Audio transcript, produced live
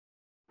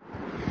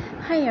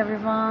Hi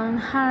everyone,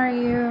 how are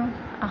you?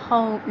 I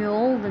hope you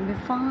all will be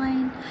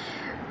fine.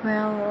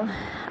 Well,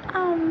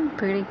 I'm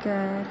pretty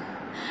good.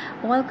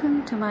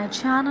 Welcome to my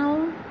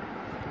channel.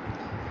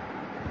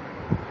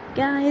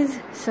 Guys,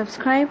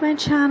 subscribe my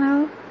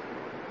channel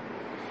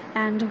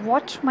and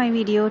watch my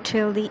video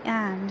till the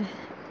end.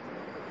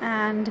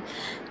 And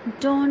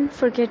don't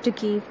forget to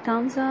give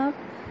thumbs up.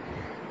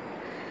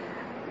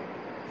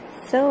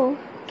 So,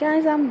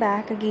 guys, I'm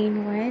back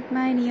again with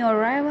my new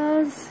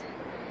arrivals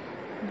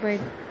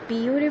with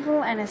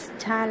beautiful and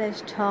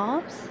stylish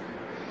tops.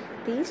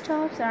 These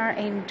tops are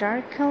in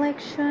dark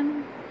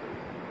collection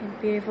in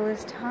beautiful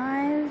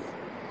styles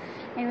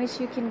in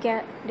which you can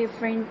get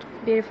different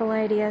beautiful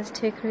ideas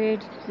to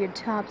create your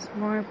tops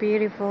more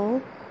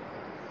beautiful.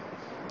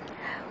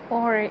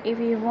 Or if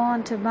you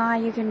want to buy,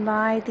 you can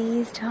buy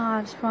these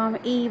tops from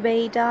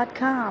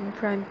ebay.com.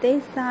 From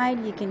this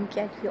side you can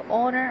get your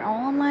order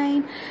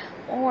online,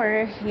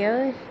 or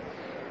here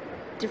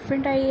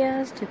different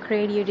ideas to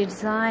create your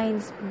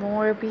designs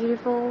more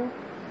beautiful.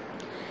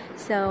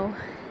 So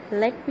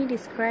let me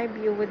describe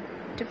you with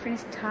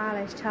different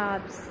stylish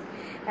tops.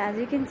 As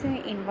you can see,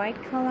 in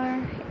white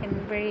color, in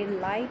very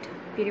light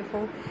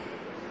beautiful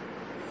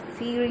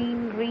sea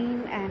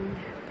green and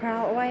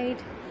pearl white,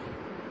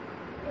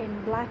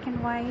 in black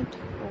and white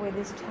with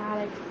this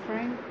stylish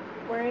front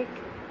work,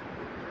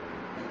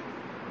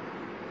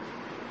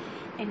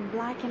 in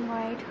black and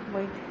white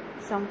with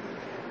some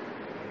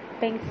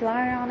pink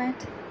flower on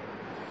it,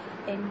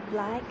 in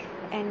black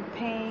and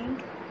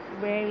pink,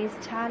 very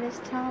stylish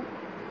top,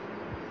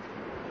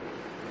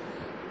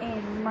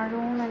 in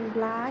maroon and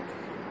black,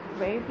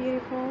 very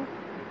beautiful,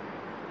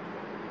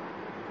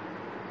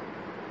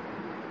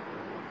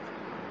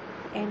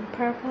 in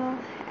purple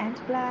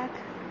and black,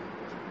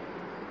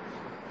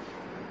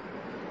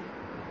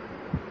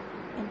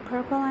 in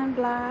purple and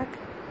black.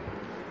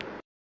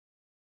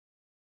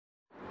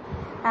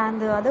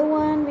 And the other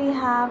one we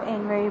have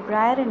in very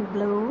bright and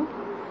blue,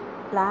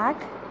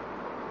 black,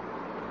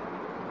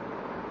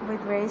 with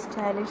very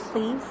stylish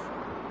sleeves,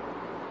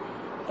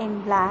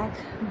 in black,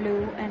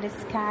 blue and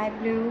sky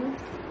blue,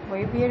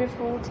 very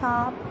beautiful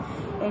top,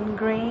 in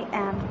gray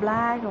and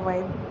black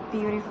with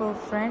beautiful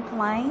front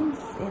lines,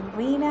 in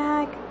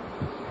v-neck,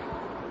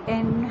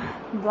 in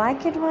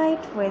black and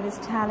white with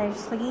stylish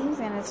sleeves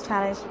and a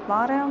stylish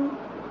bottom,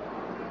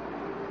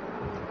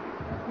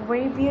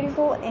 very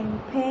beautiful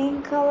in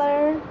pink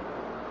color,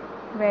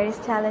 very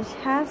stylish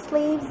half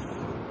sleeves,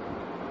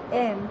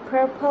 in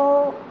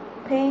purple,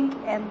 pink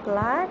and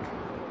black,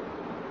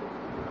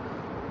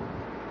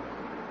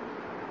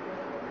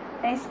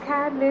 in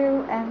sky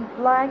blue and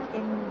black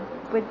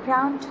with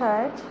brown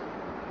touch,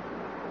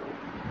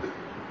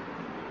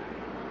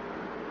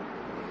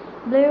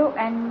 blue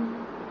and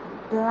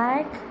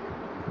black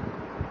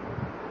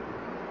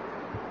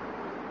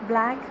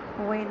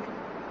with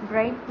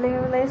bright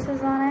blue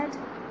laces on it,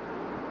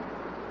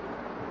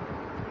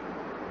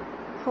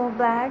 full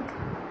black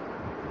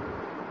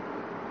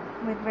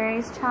with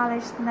very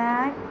stylish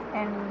neck,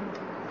 and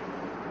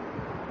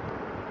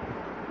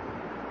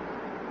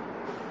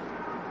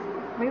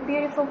very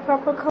beautiful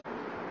purple color,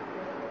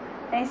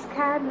 and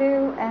sky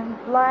blue and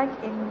black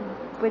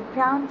with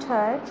brown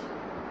touch,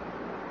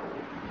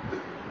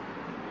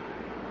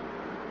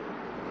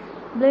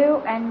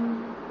 blue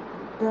and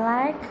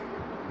black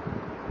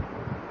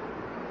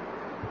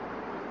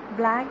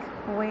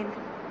with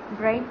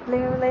bright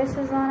blue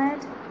laces on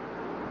it,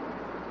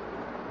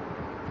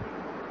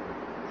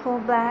 full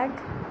black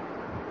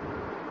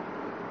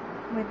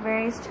with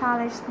very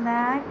stylish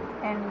neck,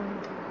 and